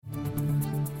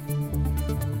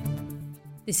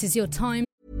This is your time.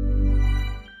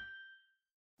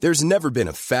 There's never been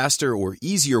a faster or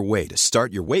easier way to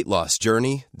start your weight loss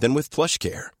journey than with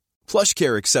PlushCare.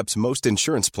 PlushCare accepts most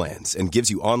insurance plans and gives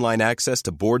you online access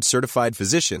to board-certified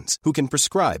physicians who can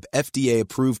prescribe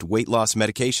FDA-approved weight loss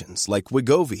medications like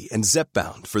Wegovy and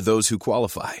Zepbound for those who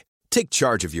qualify. Take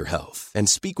charge of your health and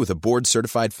speak with a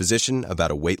board-certified physician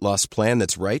about a weight loss plan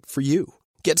that's right for you.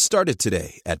 Get started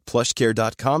today at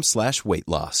plushcare.com/weight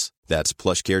loss. That's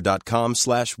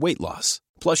plushcare.com/weight loss.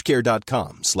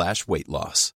 plushcare.com/weight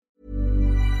loss.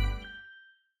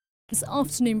 This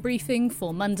afternoon briefing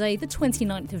for Monday, the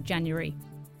 29th of January.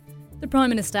 The Prime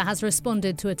Minister has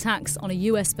responded to attacks on a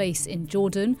US base in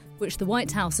Jordan, which the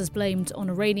White House has blamed on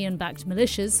Iranian-backed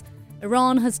militias.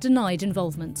 Iran has denied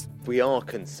involvement. We are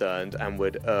concerned and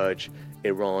would urge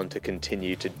Iran to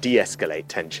continue to de-escalate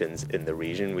tensions in the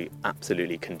region. We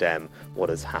absolutely condemn what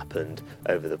has happened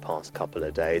over the past couple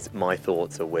of days. My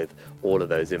thoughts are with all of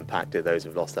those impacted, those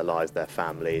who've lost their lives, their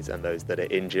families, and those that are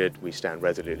injured. We stand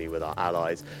resolutely with our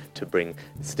allies to bring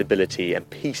stability and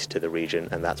peace to the region,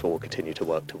 and that's what we'll continue to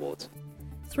work towards.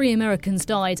 3 Americans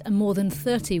died and more than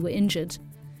 30 were injured.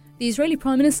 The Israeli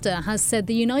Prime Minister has said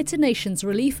the United Nations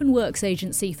Relief and Works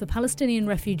Agency for Palestinian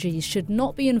refugees should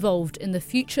not be involved in the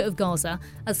future of Gaza,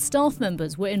 as staff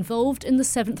members were involved in the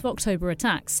 7th of October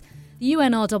attacks. The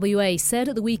UNRWA said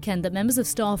at the weekend that members of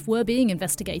staff were being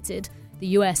investigated. The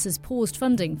US has paused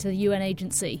funding to the UN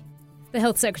agency. The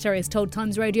Health Secretary has told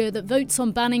Times Radio that votes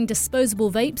on banning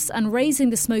disposable vapes and raising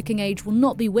the smoking age will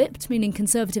not be whipped, meaning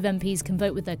Conservative MPs can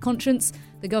vote with their conscience.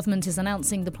 The government is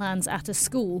announcing the plans at a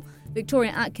school.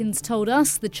 Victoria Atkins told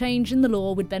us the change in the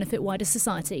law would benefit wider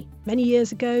society. Many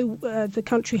years ago, the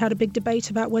country had a big debate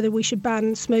about whether we should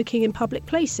ban smoking in public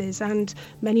places, and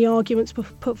many arguments were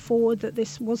put forward that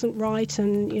this wasn't right,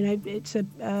 and it's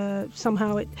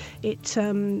somehow it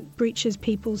breaches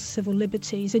people's civil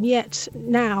liberties. And yet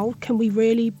now, can we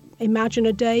really imagine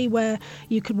a day where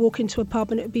you could walk into a pub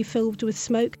and it would be filled with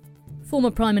smoke?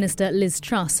 Former Prime Minister Liz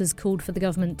Truss has called for the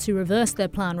government to reverse their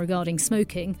plan regarding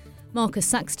smoking. Marcus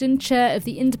Saxton, chair of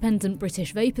the Independent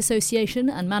British Vape Association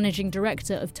and managing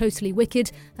director of Totally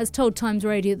Wicked, has told Times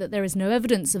Radio that there is no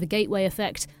evidence of a gateway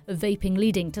effect of vaping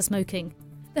leading to smoking.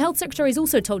 The Health Secretary has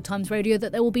also told Times Radio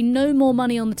that there will be no more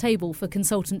money on the table for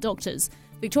consultant doctors.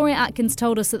 Victoria Atkins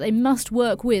told us that they must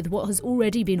work with what has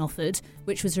already been offered,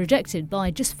 which was rejected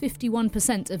by just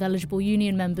 51% of eligible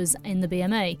union members in the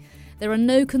BMA. There are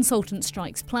no consultant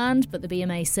strikes planned, but the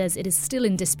BMA says it is still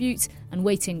in dispute and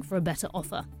waiting for a better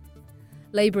offer.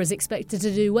 Labour is expected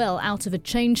to do well out of a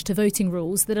change to voting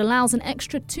rules that allows an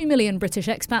extra 2 million British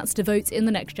expats to vote in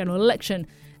the next general election.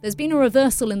 There's been a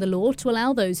reversal in the law to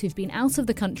allow those who've been out of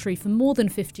the country for more than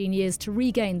 15 years to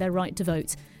regain their right to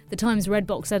vote. The Times Red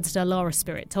Box editor Lara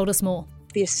Spirit told us more.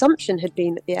 The assumption had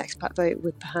been that the expat vote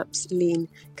would perhaps lean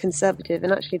Conservative,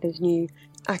 and actually there's new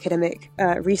academic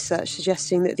research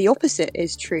suggesting that the opposite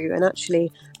is true, and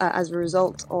actually as a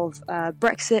result of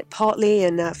Brexit partly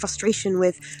and frustration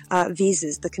with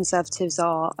visas, the Conservatives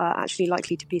are actually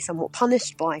likely to be somewhat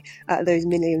punished by those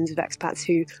millions of expats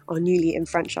who are newly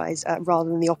enfranchised rather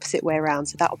than the opposite way around.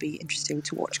 So that will be interesting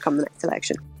to watch come the next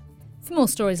election. For more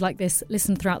stories like this,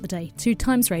 listen throughout the day to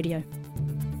Times Radio.